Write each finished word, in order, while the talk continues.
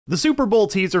The Super Bowl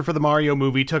teaser for the Mario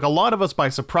movie took a lot of us by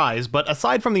surprise, but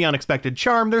aside from the unexpected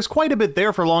charm, there's quite a bit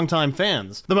there for longtime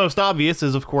fans. The most obvious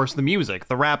is, of course, the music.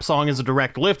 The rap song is a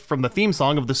direct lift from the theme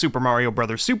song of the Super Mario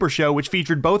Bros. Super Show, which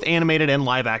featured both animated and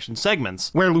live-action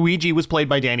segments, where Luigi was played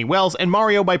by Danny Wells and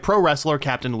Mario by pro wrestler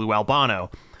Captain Lou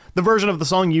Albano. The version of the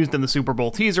song used in the Super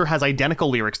Bowl teaser has identical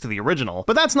lyrics to the original.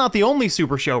 But that's not the only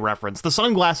Super Show reference. The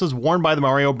sunglasses worn by the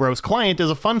Mario Bros. Client is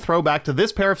a fun throwback to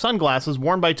this pair of sunglasses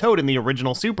worn by Toad in the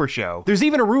original Super Show. There's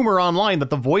even a rumor online that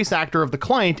the voice actor of the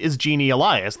Client is Jeannie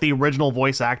Elias, the original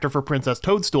voice actor for Princess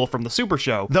Toadstool from the Super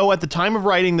Show, though at the time of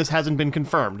writing this hasn't been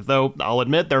confirmed, though I'll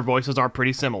admit their voices are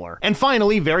pretty similar. And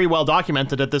finally, very well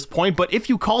documented at this point, but if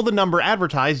you call the number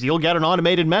advertised, you'll get an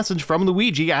automated message from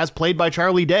Luigi as played by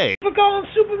Charlie Day. We're calling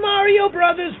Super Mario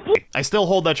Brothers. I still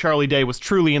hold that Charlie Day was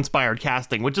truly inspired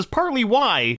casting, which is partly why